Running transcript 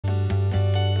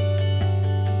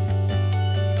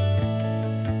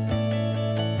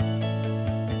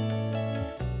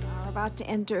about to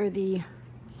enter the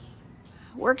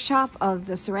workshop of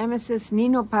the ceramicist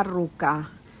Nino Parrucca,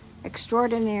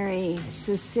 extraordinary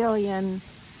Sicilian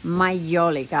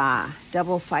maiolica,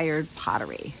 double-fired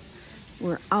pottery.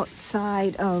 We're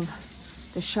outside of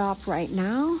the shop right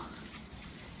now,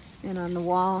 and on the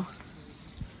wall,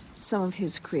 some of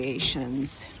his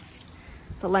creations.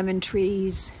 The lemon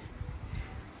trees,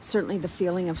 certainly the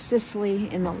feeling of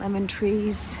Sicily in the lemon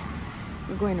trees.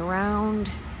 We're going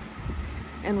around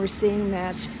and we're seeing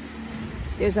that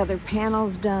there's other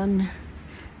panels done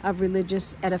of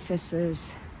religious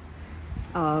edifices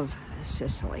of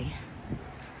Sicily.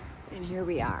 And here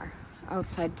we are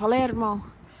outside Palermo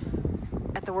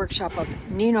at the workshop of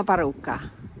Nino Parrucca.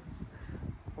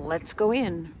 Let's go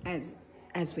in.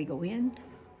 As we go in,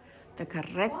 the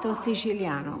carretto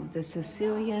siciliano, the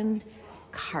Sicilian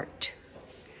cart.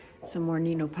 Some more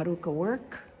Nino Parrucca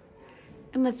work.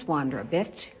 And let's wander a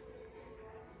bit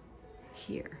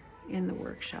here in the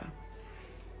workshop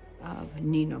of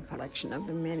Nino collection of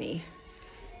the many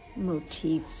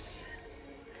motifs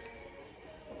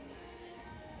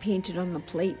painted on the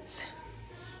plates.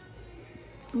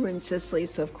 We're in Sicily,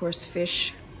 so of course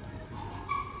fish.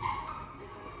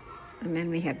 And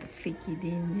then we have the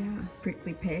ficcidinha,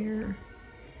 prickly pear.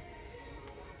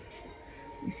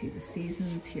 We see the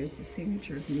seasons. Here's the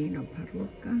signature of Nino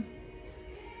Parrucca.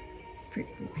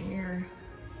 Prickly pear.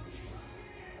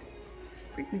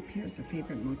 Prickly pear is a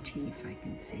favorite motif, I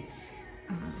can see.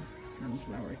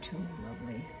 Sunflower too,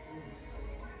 lovely.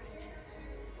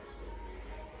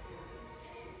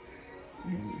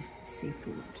 And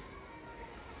seafood.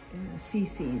 Sea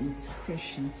scenes,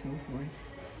 fish and so forth.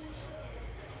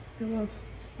 They'll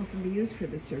often be used for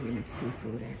the serving of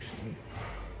seafood, actually.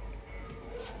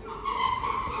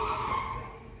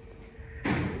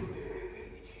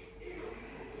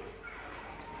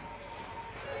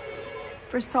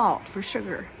 For salt, for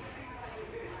sugar,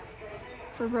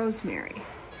 for rosemary,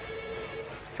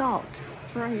 salt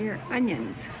for your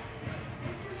onions,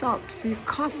 salt for your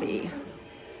coffee,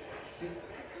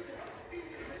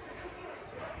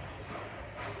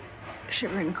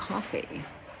 sugar and coffee.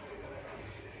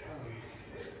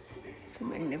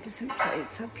 Some magnificent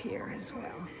plates up here as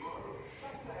well.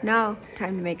 Now,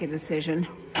 time to make a decision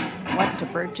what to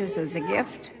purchase as a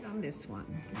gift. On this one,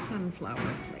 the sunflower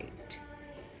plate.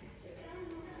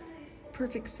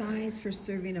 Perfect size for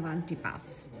serving of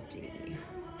antipasti.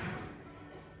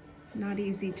 Not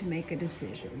easy to make a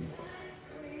decision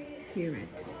here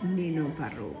at Nino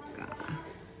Parrucca.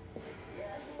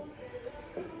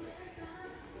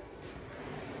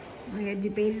 I had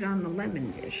debated on the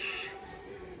lemon dish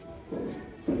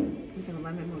with a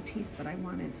lemon motif, but I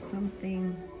wanted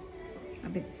something a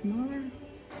bit smaller.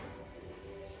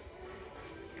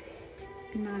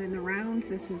 And not in the round.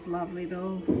 This is lovely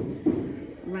though.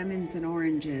 Lemons and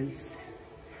oranges.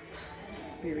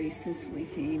 Very Sicily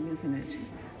theme, isn't it?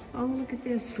 Oh, look at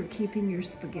this for keeping your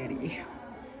spaghetti.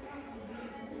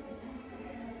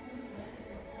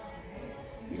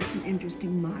 Here's an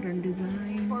interesting modern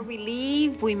design. Before we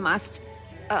leave, we must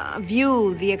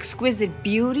view the exquisite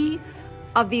beauty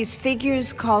of these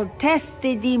figures called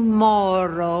teste di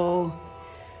Moro.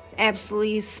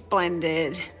 Absolutely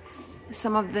splendid.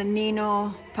 Some of the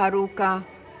Nino Parrucca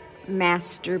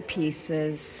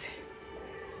masterpieces,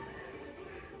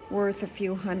 worth a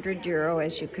few €100,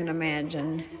 as you can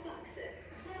imagine.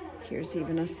 Here's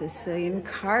even a Sicilian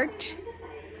cart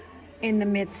in the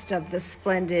midst of the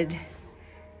splendid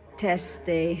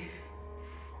teste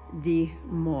di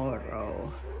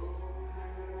Moro.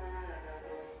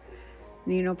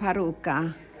 Nino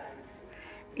Parrucca,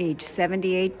 age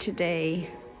 78 today,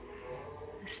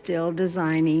 still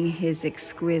designing his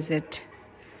exquisite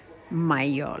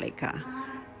maiolica.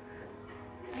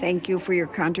 Thank you for your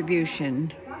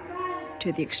contribution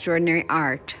to the extraordinary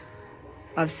art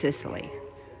of Sicily.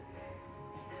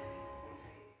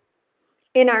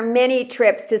 In our many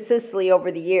trips to Sicily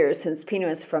over the years, since Pino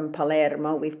is from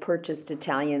Palermo, we've purchased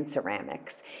Italian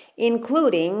ceramics,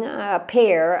 including a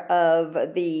pair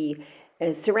of the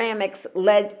ceramics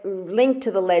linked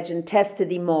to the legend Testa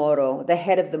di Moro, the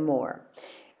head of the Moor.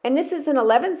 And this is an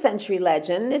 11th century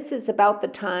legend. This is about the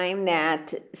time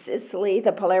that Sicily,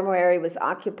 the Palermo area, was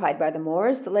occupied by the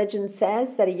Moors. The legend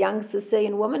says that a young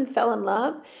Sicilian woman fell in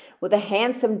love with a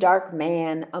handsome, dark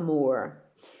man, a Moor,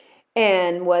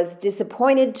 and was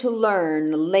disappointed to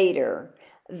learn later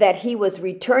that he was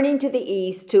returning to the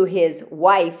east to his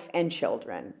wife and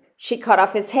children. She cut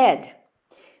off his head.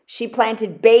 She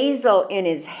planted basil in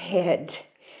his head,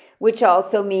 which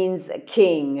also means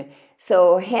king.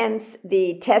 So hence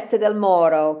the Testa del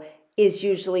Moro is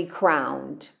usually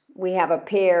crowned. we have a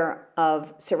pair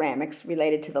of ceramics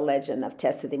related to the legend of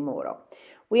Testa di Muro.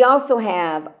 We also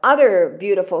have other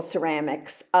beautiful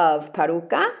ceramics of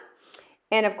Parrucca,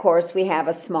 and of course we have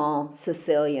a small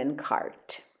Sicilian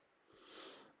cart.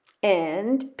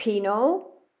 And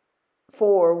Pino,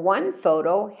 for one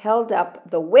photo, held up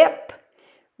the whip,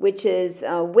 which is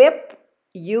a whip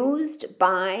used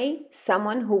by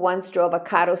someone who once drove a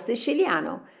carro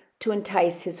siciliano to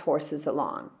entice his horses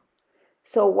along.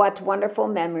 So what wonderful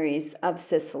memories of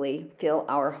Sicily fill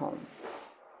our home.